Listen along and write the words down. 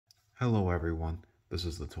Hello everyone, this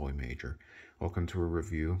is the Toy Major. Welcome to a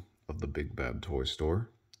review of the Big Bad Toy Store.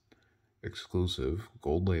 Exclusive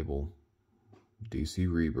Gold Label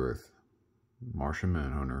DC Rebirth Martian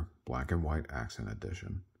Manhunter Black and White Accent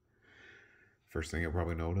Edition. First thing you'll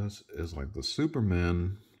probably notice is like the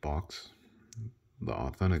Superman box, the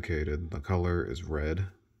authenticated, the color is red.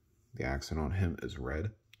 The accent on him is red.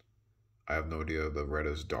 I have no idea if the red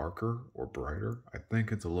is darker or brighter. I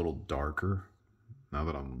think it's a little darker now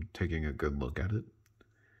that I'm taking a good look at it.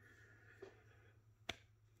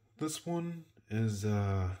 This one is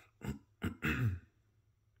not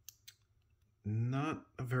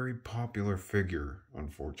a very popular figure,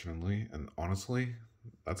 unfortunately, and honestly,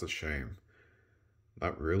 that's a shame.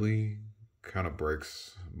 That really kind of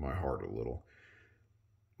breaks my heart a little.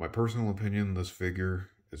 My personal opinion, this figure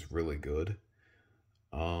is really good.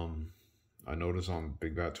 I noticed on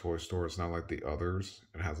Big Bad Toy Store, it's not like the others.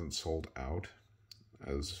 It hasn't sold out,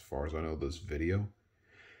 as far as I know, this video.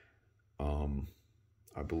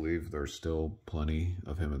 I believe there's still plenty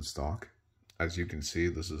of him in stock. As you can see,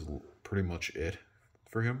 this is pretty much it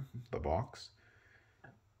for him. The box,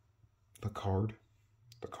 the card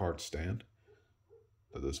stand,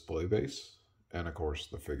 the display base, and of course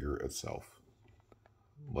the figure itself.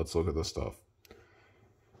 Let's look at the stuff.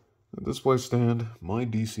 The display stand, my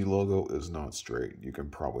DC logo is not straight. You can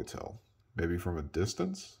probably tell. Maybe from a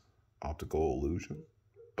distance, optical illusion,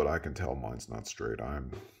 but I can tell mine's not straight.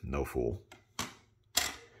 I'm no fool.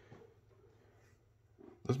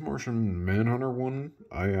 This Martian Manhunter one,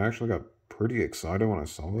 I actually got pretty excited when I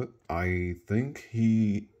saw it. I think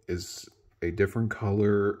he is a different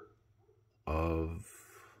color of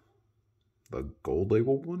the Gold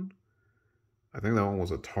Label one. I think that one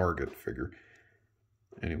was a Target figure.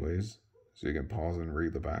 Anyways, so you can pause and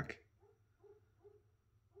read the back.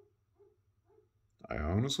 I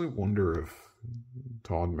honestly wonder if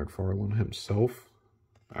Todd McFarlane himself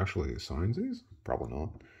actually signs these. Probably not.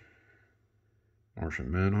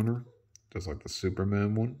 Martian Manhunter, just like the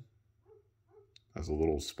Superman one, has the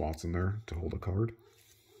little spots in there to hold a card.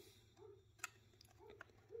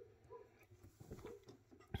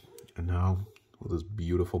 And now, with this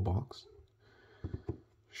beautiful box,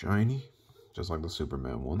 shiny, just like the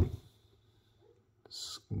Superman one.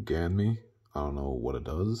 Scan me, I don't know what it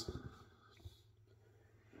does.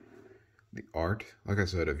 The art, like I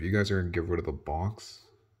said, if you guys are going to get rid of the box,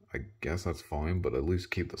 I guess that's fine, but at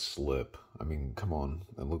least keep the slip. I mean, come on,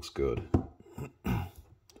 it looks good.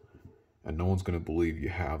 And no one's going to believe you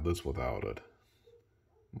have this without it.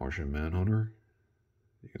 Martian Manhunter,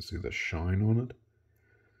 you can see the shine on it.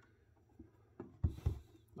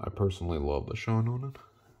 I personally love the shine on it.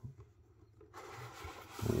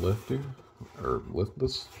 Lift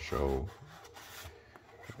this, show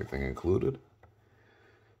everything included.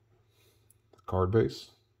 Card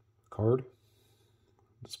base, card,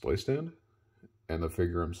 display stand, and the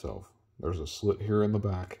figure himself. There's a slit here in the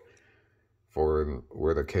back for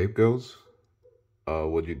where the cape goes.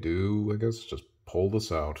 What you do, I guess, just pull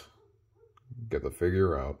this out, get the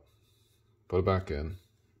figure out, put it back in,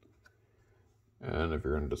 and if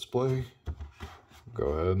you're in display, go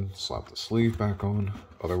ahead, slap the sleeve back on.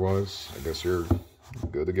 Otherwise, I guess you're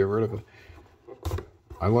good to get rid of it.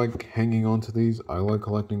 I like hanging on to these. I like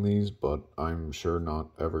collecting these, but I'm sure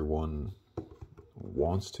not everyone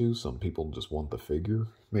wants to. Some people just want the figure,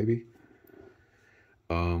 maybe.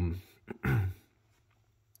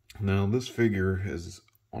 Now, this figure is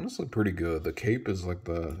honestly pretty good. The cape is like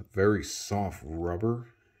the very soft rubber.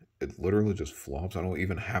 It literally just flops. I don't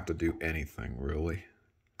even have to do anything, really.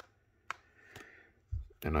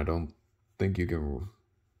 And I don't think you can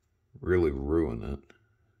really ruin it.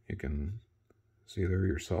 You can see there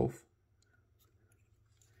yourself.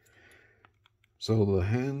 So the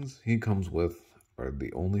hands he comes with are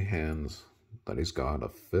the only hands that he's got. A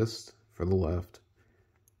fist for the left,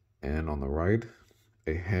 and on the right,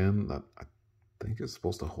 a hand that I think is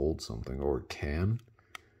supposed to hold something, or can.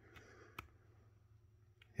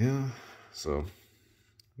 Yeah, so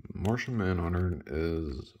Martian Manhunter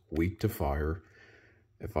is weak to fire.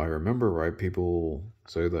 If I remember right, people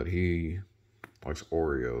say that he likes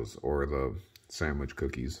Oreos or the sandwich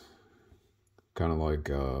cookies. Kind of like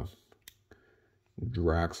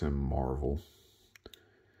Drax and Marvel.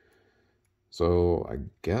 So I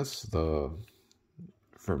guess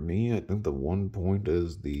for me, I think the one point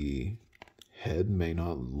is the head may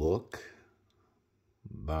not look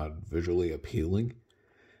that visually appealing.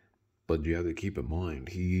 But you have to keep in mind,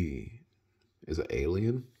 he is an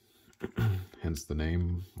alien. Hence the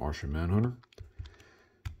name Martian Manhunter.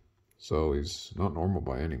 So he's not normal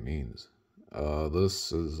by any means.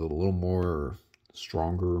 This is a little more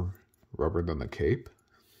stronger rubber than the cape.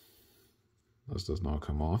 This does not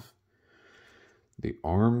come off. The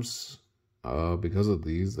arms, because of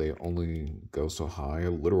these, they only go so high, a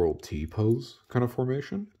literal T-pose kind of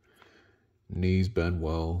formation. Knees bend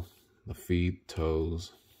well, the feet,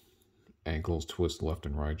 toes, ankles twist left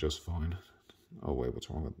and right just fine. Oh wait, what's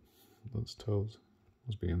wrong with those toes? I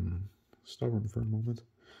was being stubborn for a moment.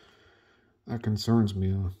 That concerns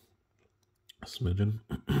me a smidgen.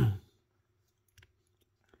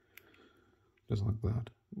 Just like that.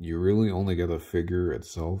 You really only get the figure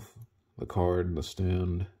itself, the card, the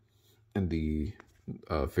stand, and the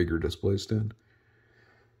figure display stand.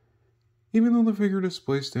 Even though the figure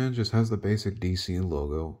display stand just has the basic DC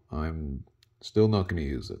logo, I'm still not going to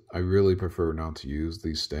use it. I really prefer not to use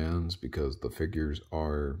these stands because the figures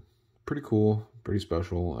are pretty cool, pretty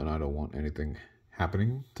special, and I don't want anything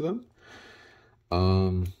happening to them.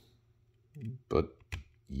 But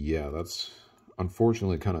yeah, that's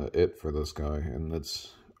unfortunately kind of it for this guy, and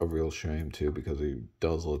it's a real shame too because he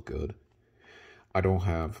does look good. I don't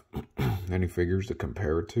have any figures to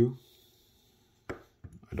compare it to.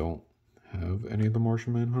 I don't have any of the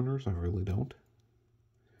Martian Manhunters, I really don't.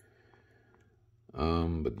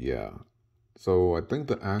 But yeah, so I think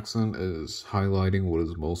the accent is highlighting what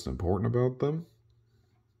is most important about them.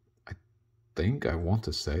 I want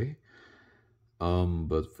to say.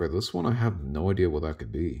 But for this one, I have no idea what that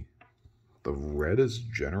could be. The red is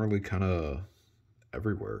generally kind of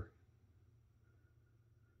everywhere.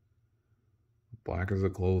 Black is the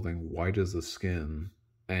clothing, white is the skin,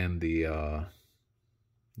 and the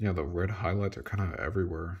red highlights are kind of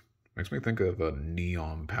everywhere. Makes me think of a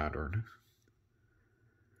neon pattern.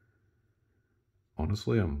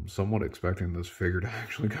 Honestly, I'm somewhat expecting this figure to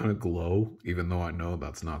actually kind of glow, even though I know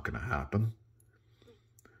that's not going to happen.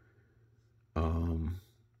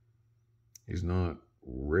 He's not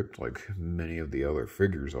ripped like many of the other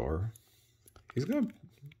figures are. He's got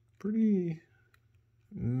pretty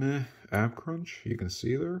meh ab crunch, you can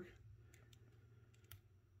see there.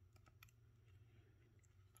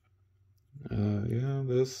 Yeah,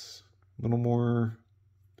 this little more,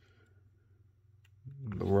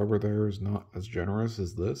 the rubber there is not as generous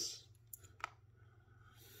as this.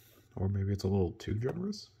 Or maybe it's a little too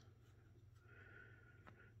generous.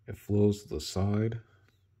 It flows to the side.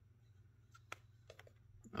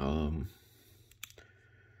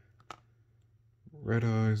 Red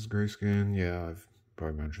eyes, gray skin. Yeah, I've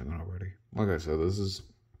probably mentioned that already. Like I said, it's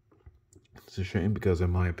a shame because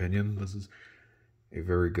in my opinion, this is a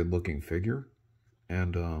very good looking figure.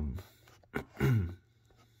 And, sorry,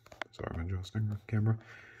 I'm adjusting the camera.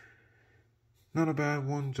 Not a bad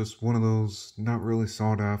one, just one of those not really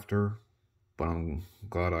sought after, but I'm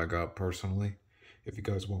glad I got personally. If you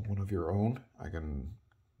guys want one of your own, I can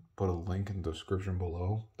put a link in the description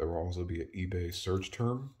below. There will also be an eBay search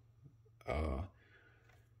term.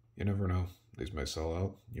 You never know. These may sell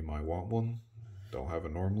out. You might want one. Don't have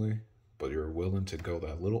it normally, but you're willing to go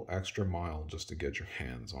that little extra mile just to get your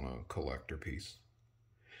hands on a collector piece.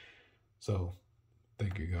 So,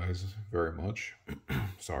 thank you guys very much.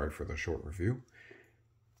 Sorry for the short review.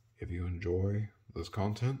 If you enjoy this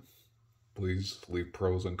content, please leave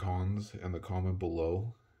pros and cons in the comment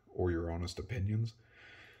below or your honest opinions.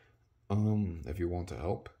 If you want to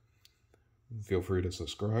help, feel free to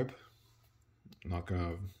subscribe.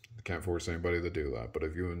 Can't force anybody to do that, but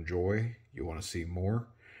if you enjoy, you want to see more,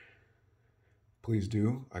 please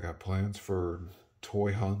do. I got plans for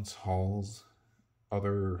toy hunts, hauls,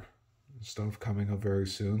 other stuff coming up very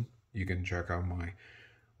soon. You can check out my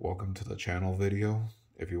welcome to the channel video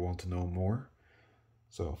if you want to know more.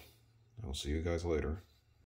 So, I'll see you guys later.